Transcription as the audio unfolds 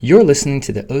You're listening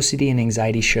to the OCD and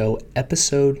Anxiety Show,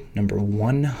 episode number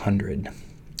 100.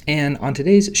 And on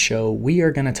today's show, we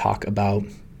are going to talk about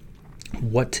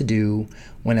what to do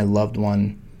when a loved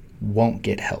one won't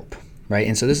get help, right?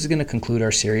 And so this is going to conclude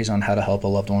our series on how to help a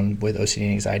loved one with OCD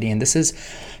and anxiety. And this is,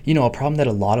 a problem that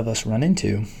a lot of us run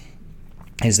into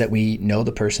is that we know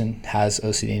the person has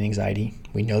OCD and anxiety.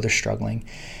 We know they're struggling.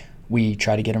 We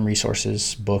try to get them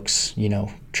resources, books,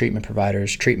 treatment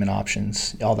providers, treatment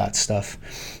options, all that stuff.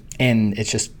 And it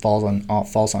just falls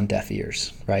on deaf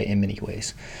ears, right, in many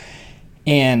ways.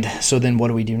 And so then what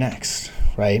do we do next,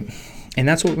 right? And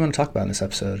that's what we want to talk about in this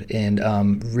episode.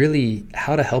 And really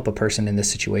how to help a person in this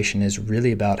situation is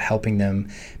really about helping them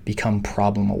become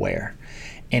problem aware.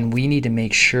 And we need to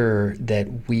make sure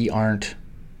that we aren't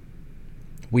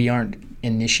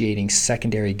initiating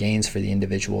secondary gains for the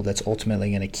individual that's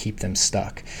ultimately going to keep them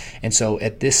stuck. And so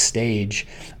at this stage,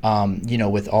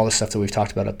 with all the stuff that we've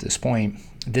talked about up to this point,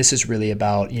 this is really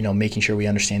about, making sure we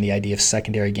understand the idea of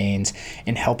secondary gains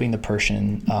and helping the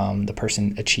person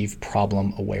achieve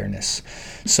problem awareness.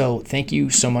 So thank you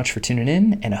so much for tuning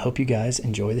in, and I hope you guys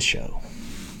enjoy the show.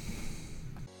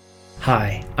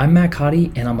 Hi, I'm Matt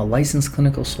Cotty, and I'm a licensed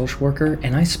clinical social worker,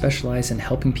 and I specialize in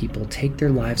helping people take their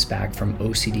lives back from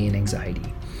OCD and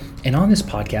anxiety. And on this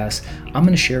podcast, I'm going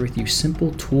to share with you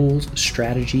simple tools,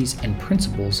 strategies, and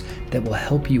principles that will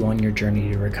help you on your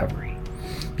journey to recovery.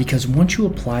 Because once you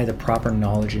apply the proper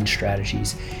knowledge and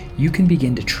strategies, you can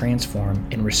begin to transform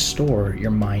and restore your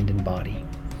mind and body.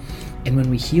 And when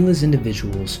we heal as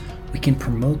individuals, we can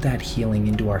promote that healing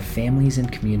into our families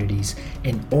and communities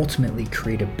and ultimately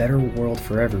create a better world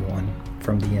for everyone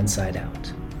from the inside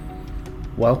out.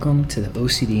 Welcome to the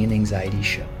OCD and Anxiety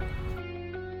Show.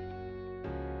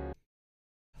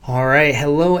 All right,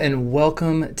 hello and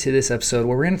welcome to this episode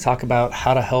where we're going to talk about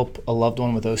how to help a loved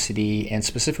one with OCD, and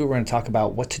specifically we're going to talk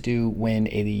about what to do when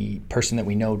a person that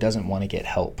we know doesn't want to get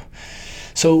help.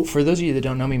 So for those of you that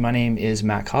don't know me, my name is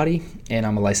Matt Cotty, and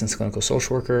I'm a licensed clinical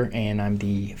social worker, and I'm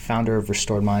the founder of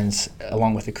Restored Minds,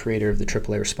 along with the creator of the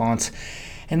AAA Response.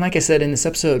 And like I said in this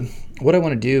episode, what I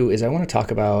want to do is I want to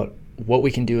talk about what we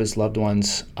can do as loved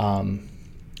ones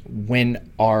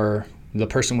when the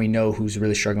person we know who's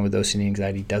really struggling with OCD and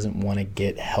anxiety doesn't want to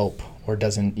get help or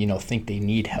doesn't, think they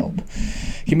need help.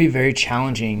 It can be a very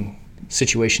challenging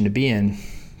situation to be in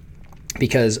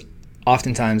because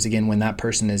oftentimes, again, when that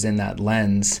person is in that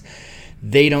lens,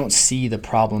 they don't see the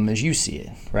problem as you see it,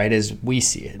 right? As we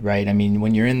see it, right? I mean,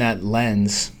 when you're in that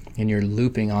lens and you're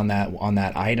looping on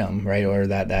that item, right, or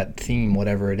that theme,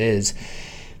 whatever it is,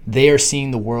 they are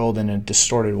seeing the world in a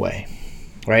distorted way,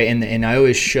 right? And I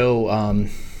always show,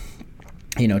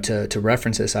 to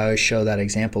reference this, I always show that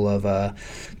example of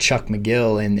Chuck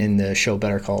McGill in the show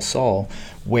Better Call Saul,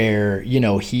 where,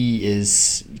 he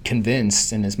is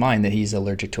convinced in his mind that he's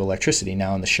allergic to electricity.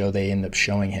 Now in the show, they end up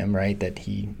showing him, right, that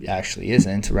he actually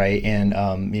isn't, right, and,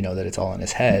 that it's all in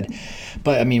his head.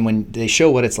 But, I mean, when they show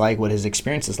what it's like, what his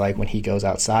experience is like when he goes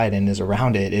outside and is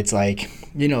around it, it's like,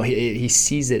 he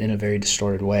sees it in a very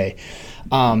distorted way.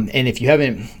 And if you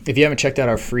haven't checked out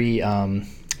our free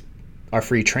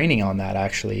training on that,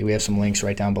 actually, we have some links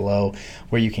right down below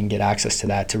where you can get access to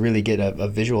that to really get a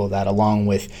visual of that, along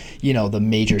with, the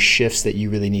major shifts that you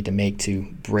really need to make to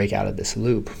break out of this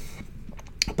loop.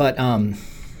 But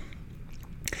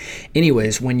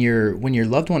anyways, when your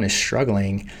loved one is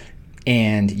struggling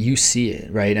and you see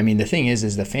it, right? I mean, the thing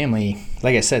is the family,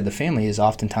 like I said, the family is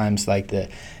oftentimes like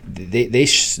they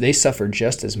suffer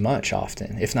just as much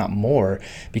often, if not more,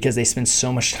 because they spend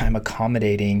so much time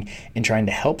accommodating and trying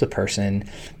to help the person.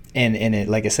 And it,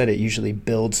 like I said, it usually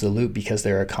builds the loop because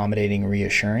they're accommodating,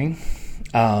 reassuring.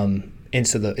 And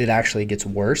so it actually gets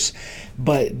worse.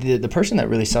 But the person that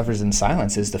really suffers in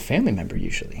silence is the family member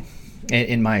usually.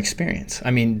 In my experience.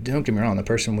 I mean, don't get me wrong, the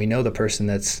person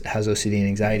that has OCD and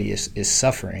anxiety is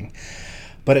suffering,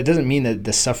 but it doesn't mean that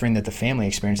the suffering that the family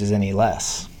experiences any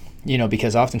less,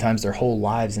 because oftentimes their whole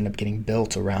lives end up getting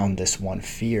built around this one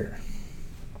fear.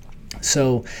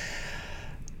 So,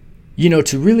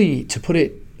 to put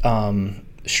it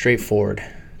straightforward,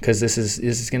 because this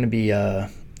is going to be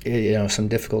some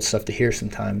difficult stuff to hear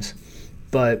sometimes,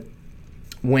 but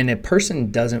when a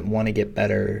person doesn't want to get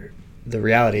better, the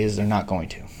reality is they're not going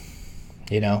to,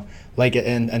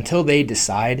 until they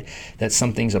decide that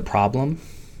something's a problem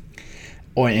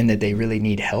and that they really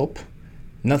need help,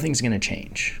 nothing's going to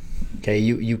change. Okay.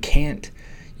 You can't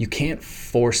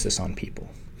force this on people.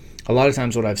 A lot of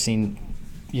times what I've seen,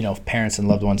 parents and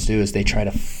loved ones do is they try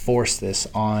to force this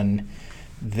on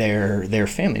their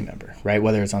family member, right?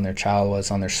 Whether it's on their child, whether it's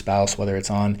on their spouse, whether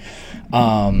it's on,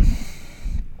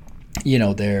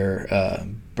 their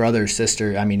brother,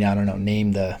 sister, I mean, I don't know,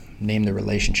 name the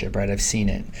relationship, right? I've seen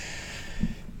it.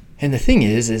 And the thing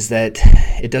is that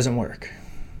it doesn't work,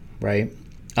 right?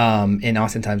 And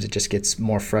oftentimes it just gets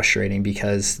more frustrating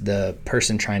because the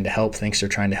person trying to help thinks they're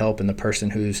trying to help, and the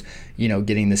person who's,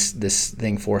 getting this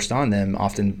thing forced on them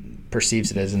often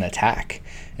perceives it as an attack.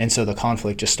 And so the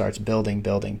conflict just starts building.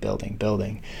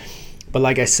 But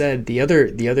like I said, the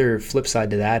other flip side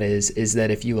to that is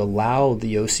that if you allow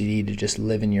the OCD to just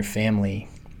live in your family,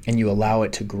 and you allow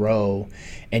it to grow,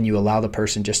 and you allow the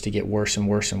person just to get worse and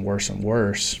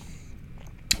worse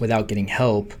without getting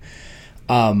help,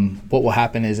 what will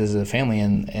happen is, as a family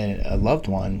and a loved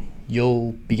one,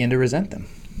 you'll begin to resent them.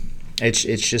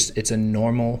 It's a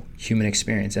normal human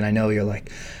experience. And I know you're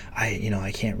like,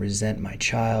 I can't resent my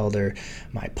child or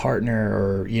my partner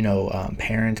or,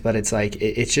 parent, but it's like,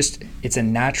 it's a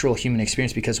natural human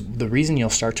experience, because the reason you'll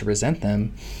start to resent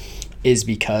them is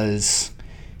because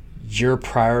you're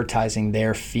prioritizing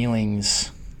their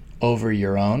feelings over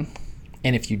your own.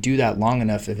 And if you do that long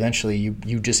enough, eventually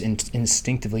you just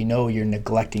instinctively know you're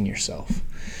neglecting yourself,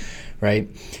 right?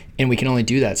 And we can only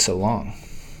do that so long,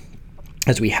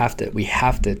 as we have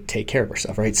to take care of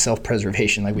ourselves, right?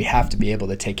 Self-preservation, like we have to be able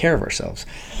to take care of ourselves.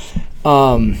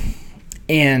 And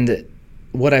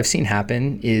what I've seen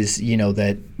happen is,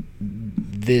 that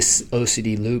this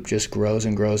OCD loop just grows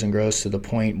and grows and grows to the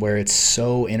point where it's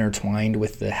so intertwined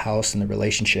with the house and the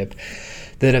relationship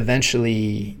that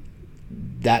eventually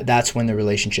that's when the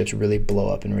relationships really blow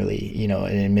up and really,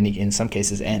 and in some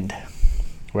cases end,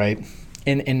 right?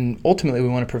 And ultimately we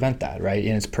want to prevent that, right?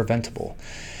 And it's preventable.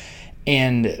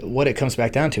 And what it comes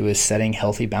back down to is setting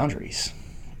healthy boundaries,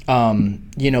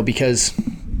 because,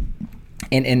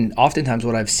 and oftentimes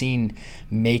what I've seen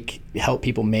help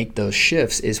people make those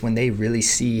shifts is when they really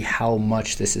see how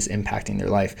much this is impacting their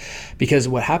life. Because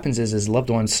what happens is, as loved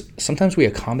ones, sometimes we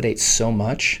accommodate so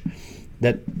much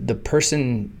that the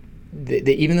person,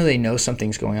 even though they know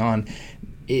something's going on,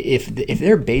 if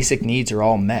their basic needs are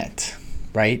all met,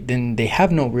 right, then they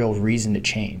have no real reason to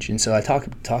change. And so I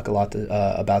talk a lot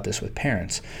about this with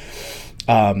parents.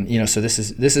 So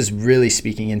this is really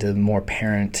speaking into the more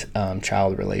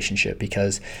parent-child relationship,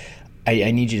 because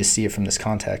I need you to see it from this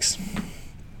context.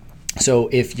 So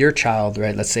if your child,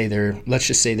 right, let's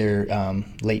just say they're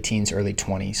late teens, early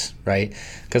 20s, right?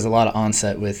 Because a lot of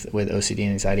onset with OCD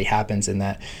and anxiety happens in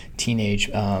that teenage,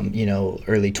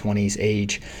 early 20s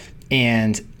age.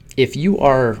 And if you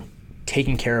are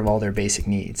taking care of all their basic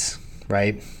needs,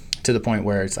 right, to the point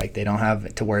where it's like they don't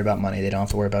have to worry about money, they don't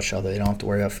have to worry about shelter, they don't have to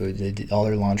worry about food, all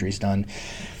their laundry's done,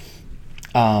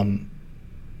 and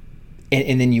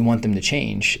then you want them to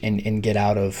change and get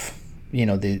out of,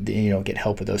 get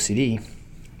help with OCD.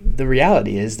 The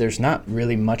reality is there's not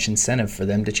really much incentive for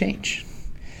them to change.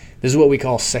 This is what we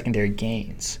call secondary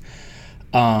gains.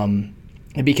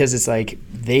 Because it's like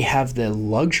they have the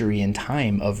luxury and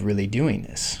time of really doing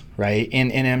this, right?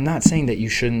 And I'm not saying that you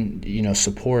shouldn't,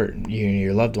 support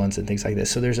your loved ones and things like this.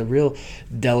 So there's a real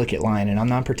delicate line, and I'm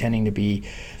not pretending to be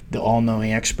the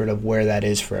all-knowing expert of where that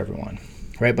is for everyone,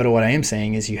 right? But what I am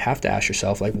saying is you have to ask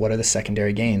yourself, like, what are the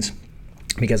secondary gains?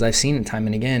 Because I've seen it time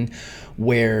and again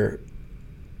where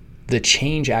the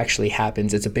change actually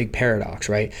happens. It's a big paradox,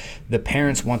 right? The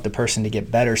parents want the person to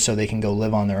get better so they can go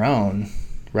live on their own,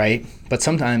 right? But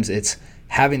sometimes it's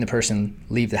having the person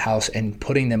leave the house and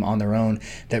putting them on their own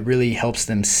that really helps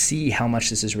them see how much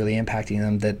this is really impacting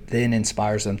them, that then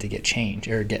inspires them to get change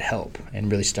or get help and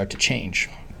really start to change.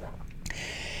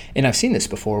 And I've seen this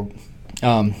before.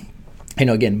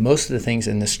 Again, most of the things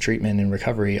in this treatment and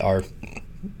recovery are,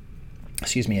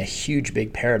 a huge,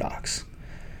 big paradox,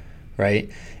 right?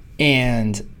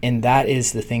 And that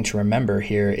is the thing to remember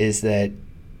here, is that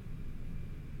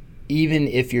even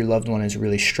if your loved one is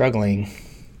really struggling,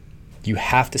 you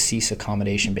have to cease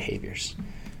accommodation behaviors,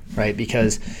 right?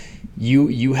 Because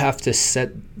you have to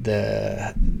set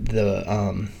the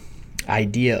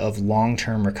idea of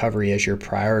long-term recovery as your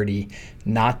priority,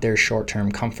 not their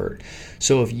short-term comfort.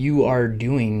 So if you are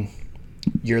doing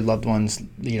your loved one's,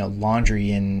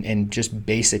 laundry and just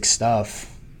basic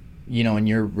stuff, and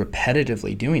you're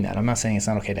repetitively doing that. I'm not saying it's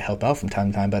not okay to help out from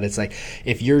time to time, but it's like,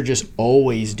 if you're just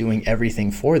always doing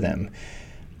everything for them,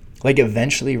 like,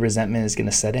 eventually resentment is going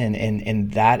to set in.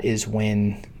 And that is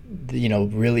when,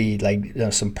 really,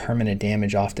 some permanent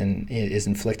damage often is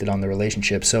inflicted on the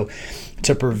relationship. So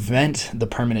to prevent the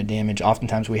permanent damage,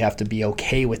 oftentimes we have to be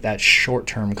okay with that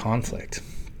short-term conflict.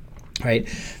 Right?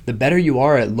 The better you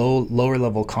are at lower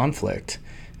level conflict,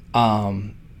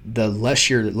 the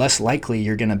less likely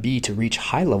you're going to be to reach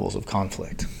high levels of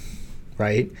conflict,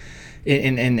 right?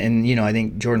 And I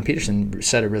think Jordan Peterson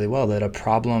said it really well, that a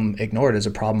problem ignored is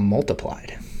a problem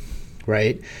multiplied,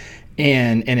 right?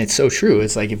 And it's so true.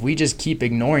 It's like if we just keep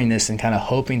ignoring this and kind of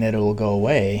hoping that it will go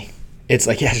away, it's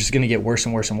like, it's just going to get worse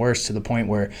and worse and worse to the point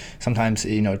where sometimes,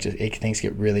 things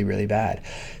get really, really bad.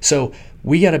 So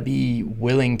we got to be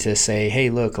willing to say, hey,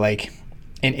 look, like,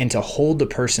 and to hold the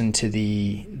person to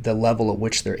the level at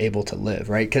which they're able to live,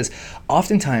 right? Because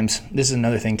oftentimes, this is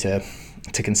another thing to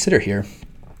consider here,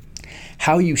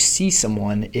 how you see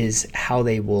someone is how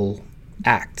they will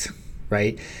act,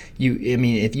 right?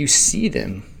 If you see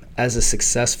them as a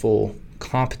successful,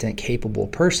 competent, capable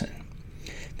person,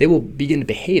 they will begin to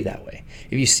behave that way.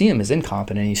 If you see them as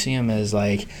incompetent, you see them as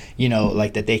like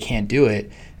that they can't do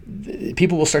it,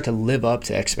 people will start to live up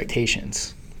to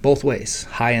expectations, both ways,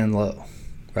 high and low,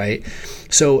 right?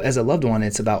 So as a loved one,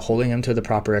 it's about holding them to the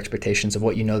proper expectations of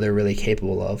what they're really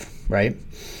capable of, right?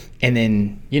 And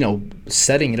then,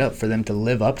 setting it up for them to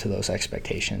live up to those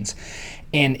expectations.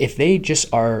 And if they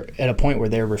just are at a point where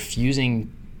they're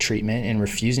refusing treatment and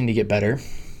refusing to get better,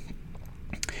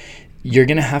 you're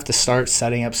going to have to start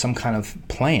setting up some kind of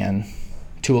plan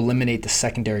to eliminate the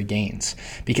secondary gains,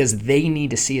 because they need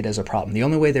to see it as a problem. The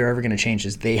only way they're ever going to change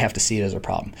is they have to see it as a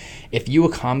problem. If you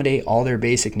accommodate all their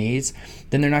basic needs,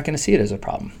 then they're not going to see it as a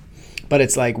problem. But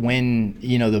it's like when,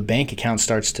 the bank account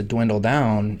starts to dwindle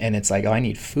down and it's like, oh, I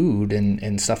need food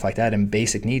and stuff like that, and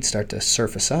basic needs start to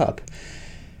surface up,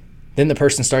 then the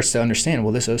person starts to understand,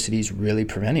 well, this OCD is really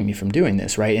preventing me from doing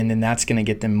this, right? And then that's going to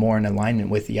get them more in alignment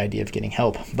with the idea of getting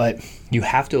help. But you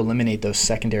have to eliminate those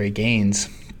secondary gains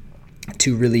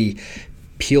to really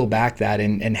peel back that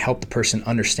and help the person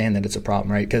understand that it's a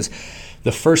problem, right? Because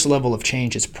the first level of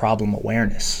change is problem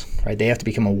awareness, right? They have to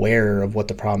become aware of what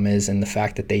the problem is and the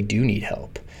fact that they do need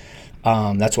help.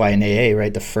 That's why in AA,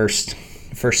 right, the first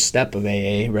step of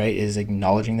AA, right, is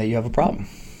acknowledging that you have a problem,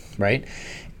 right?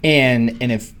 And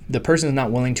if the person is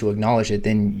not willing to acknowledge it,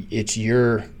 then it's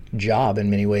your job in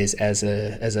many ways as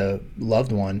a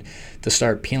loved one to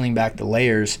start peeling back the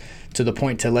layers to the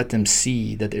point to let them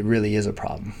see that it really is a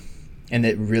problem and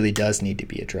that it really does need to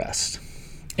be addressed.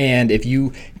 And if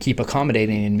you keep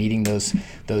accommodating and meeting those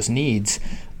needs,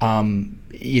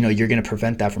 you're going to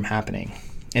prevent that from happening.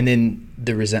 And then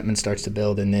the resentment starts to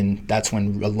build, and then that's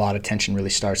when a lot of tension really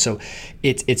starts. So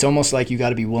it's almost like you got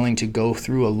to be willing to go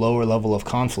through a lower level of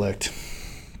conflict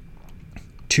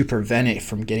to prevent it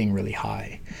from getting really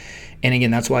high. And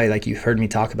again, that's why, like you've heard me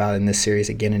talk about in this series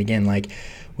again and again, like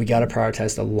we got to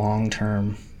prioritize the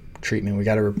long-term treatment. We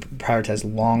got to prioritize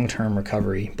long-term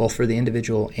recovery, both for the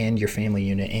individual and your family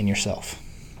unit and yourself.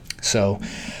 So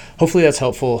hopefully that's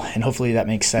helpful, and hopefully that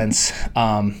makes sense.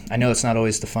 I know it's not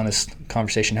always the funnest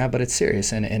conversation to have, but it's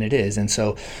serious, and it is. And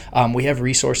so we have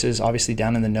resources obviously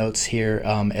down in the notes here,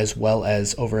 as well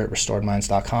as over at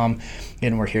restoredminds.com.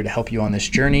 And we're here to help you on this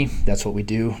journey. That's what we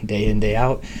do day in, day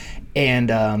out. And,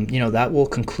 that will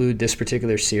conclude this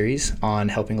particular series on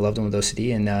helping a loved one with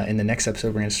OCD. And in the next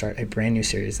episode, we're going to start a brand new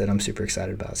series that I'm super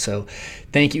excited about. So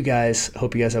thank you guys.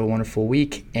 Hope you guys have a wonderful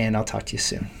week, and I'll talk to you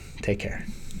soon. Take care.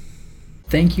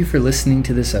 Thank you for listening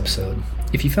to this episode.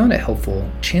 If you found it helpful,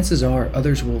 chances are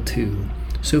others will too.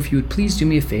 So if you would please do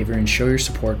me a favor and show your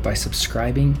support by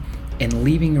subscribing and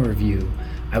leaving a review,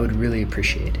 I would really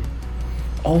appreciate it.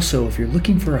 Also, if you're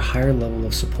looking for a higher level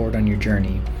of support on your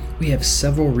journey, we have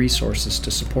several resources to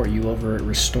support you over at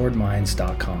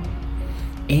restoredminds.com.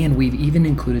 And we've even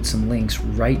included some links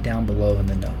right down below in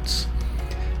the notes.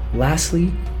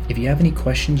 Lastly, if you have any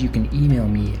questions, you can email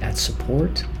me at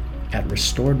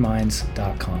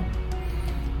support@restoredminds.com.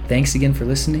 Thanks again for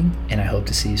listening, and I hope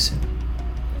to see you soon.